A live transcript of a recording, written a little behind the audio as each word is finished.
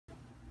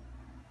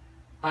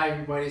Hi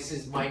everybody, this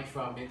is Mike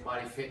from Mint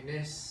Body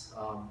Fitness.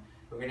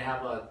 We're going to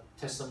have a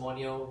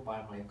testimonial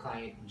by my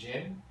client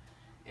Jim,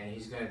 and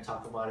he's going to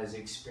talk about his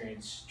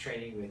experience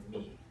training with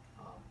me.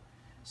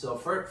 So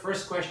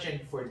first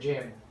question for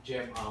Jim.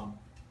 Jim, how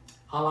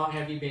long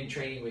have you been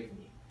training with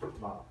me?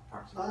 About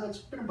approximately? It's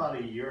been about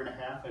a year and a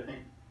half. I think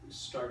we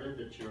started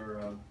at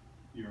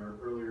your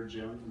earlier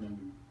gym and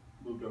then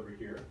moved over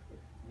here.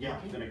 Yeah,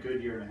 it's been a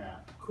good year and a half.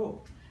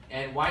 Cool.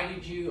 And why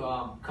did you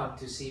come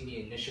to see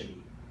me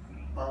initially?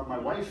 My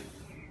wife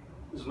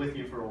was with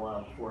you for a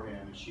while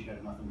beforehand, and she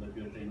had nothing but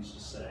good things to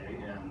say.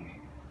 And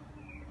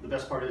the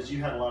best part is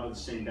you had a lot of the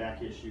same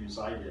back issues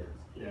I did,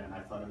 and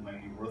I thought it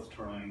might be worth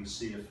trying to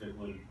see if it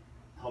would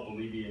help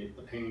alleviate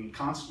the pain,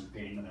 constant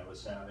pain that I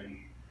was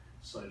having.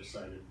 So I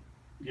decided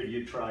to give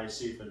you a try,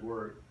 see if it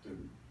worked,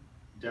 and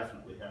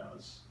definitely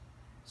has.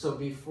 So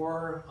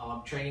before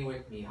training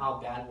with me, how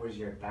bad was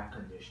your back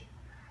condition?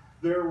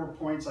 There were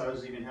points I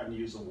was even having to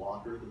use a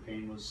walker. The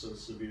pain was so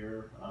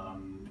severe.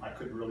 I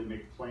couldn't really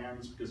make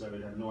plans because I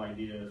would have no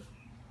idea if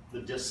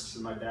the discs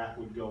in my back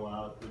would go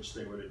out, which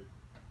they would at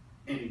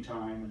any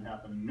time, and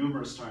happen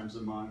numerous times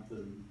a month.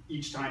 And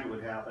each time it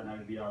would happen, I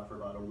would be out for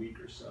about a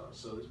week or so.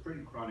 So it was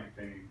pretty chronic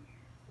pain.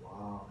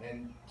 Wow.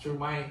 And through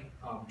my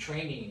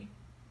training,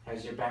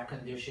 has your back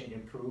condition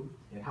improved?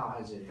 And how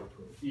has it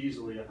improved?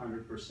 Easily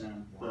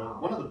 100%. Wow.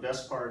 One of the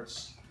best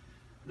parts,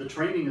 the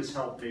training has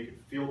helped make it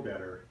feel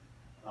better.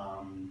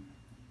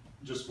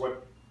 Just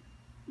what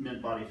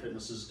Mint Body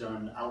Fitness has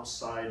done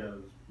outside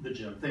of the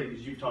gym, things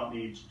you've taught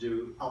me to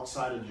do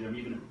outside of the gym,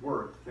 even at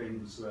work,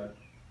 things that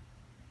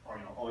are,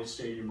 always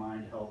stay in your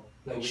mind, help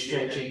like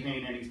stretching,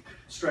 pain,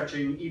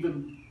 stretching,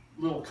 even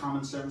little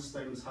common sense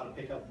things, how to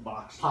pick up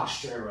boxes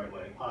posture the right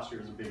way. Posture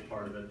is a big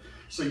part of it.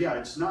 So yeah,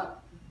 it's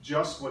not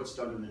just what's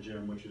done in the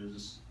gym, which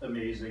is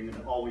amazing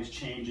and always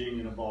changing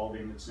and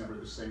evolving. It's never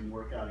the same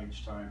workout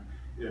each time.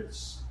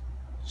 It's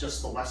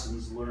just the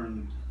lessons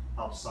learned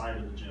outside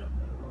of the gym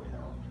that it really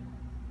helped.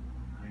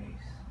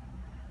 Nice.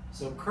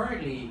 So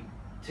currently,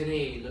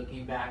 today,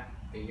 looking back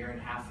a year and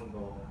a half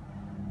ago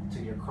to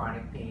your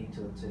chronic pain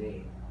till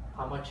today,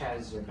 how much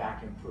has your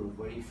back improved?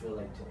 What do you feel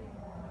like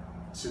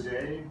today?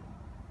 Today,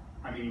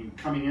 I mean,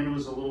 coming in it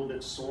was a little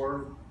bit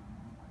sore.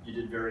 You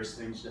did various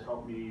things to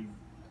help me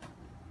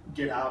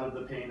get out of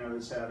the pain I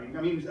was having.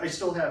 I mean, I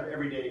still have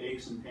everyday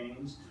aches and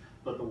pains,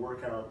 but the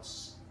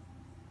workouts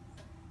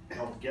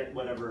helped get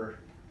whatever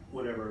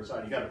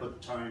aside. You got to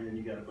put the time in,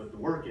 you got to put the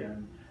work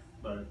in,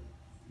 but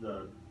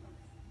the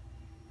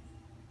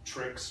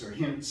tricks or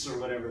hints or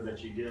whatever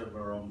that you give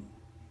are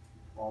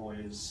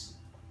always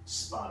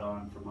spot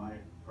on for my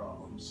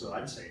problems. So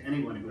I'd say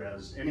anyone who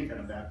has any kind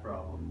of back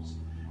problems,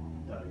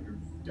 you're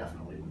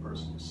definitely the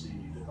person to see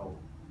to help.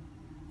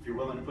 If you're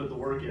willing to put the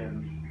work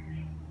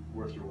in,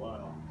 worth your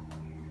while.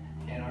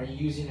 And are you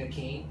using a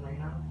cane right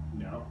now?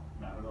 No,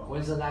 not at all.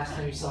 When's the last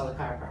time you saw the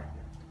chiropractor?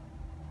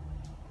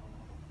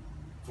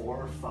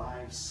 4,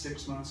 5,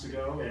 6 months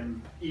ago,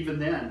 and even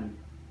then,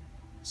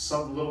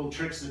 some little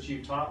tricks that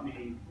you've taught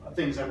me,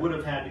 things I would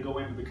have had to go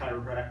into the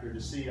chiropractor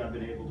to see, I've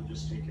been able to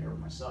just take care of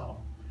myself.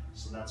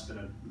 So that's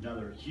been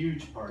another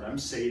huge part. I'm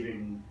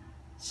saving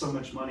so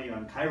much money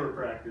on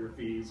chiropractor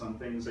fees on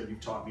things that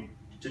you've taught me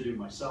to do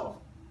myself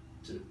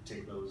to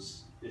take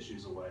those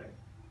issues away.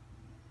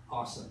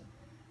 Awesome.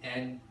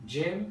 And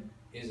Jim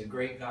is a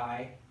great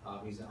guy.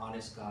 He's an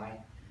honest guy.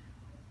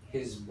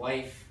 His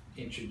wife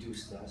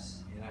introduced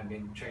us, and I've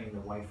been training the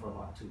wife for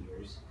about 2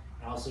 years.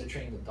 I also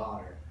trained the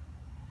daughter.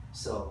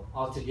 So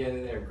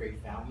altogether, they're a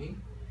great family.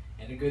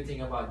 And the good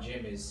thing about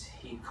Jim is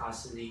he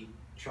constantly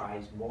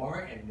tries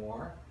more and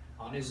more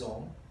on his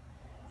own,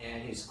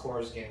 and his core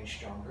is getting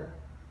stronger,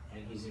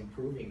 and he's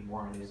improving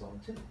more on his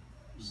own too.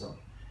 So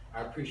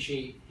I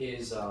appreciate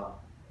his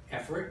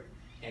effort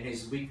and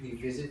his weekly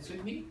visits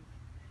with me.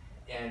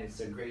 And it's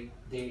a great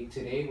day.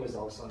 Today was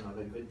also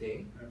another good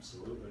day.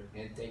 Absolutely.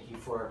 And thank you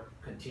for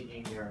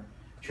continuing your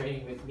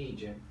training with me,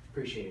 Jim.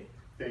 Appreciate it.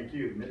 Thank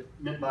you.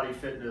 Mint Body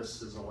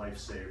Fitness is a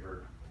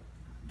lifesaver.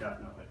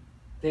 Definitely.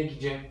 Thank you,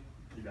 Jim.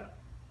 You got it.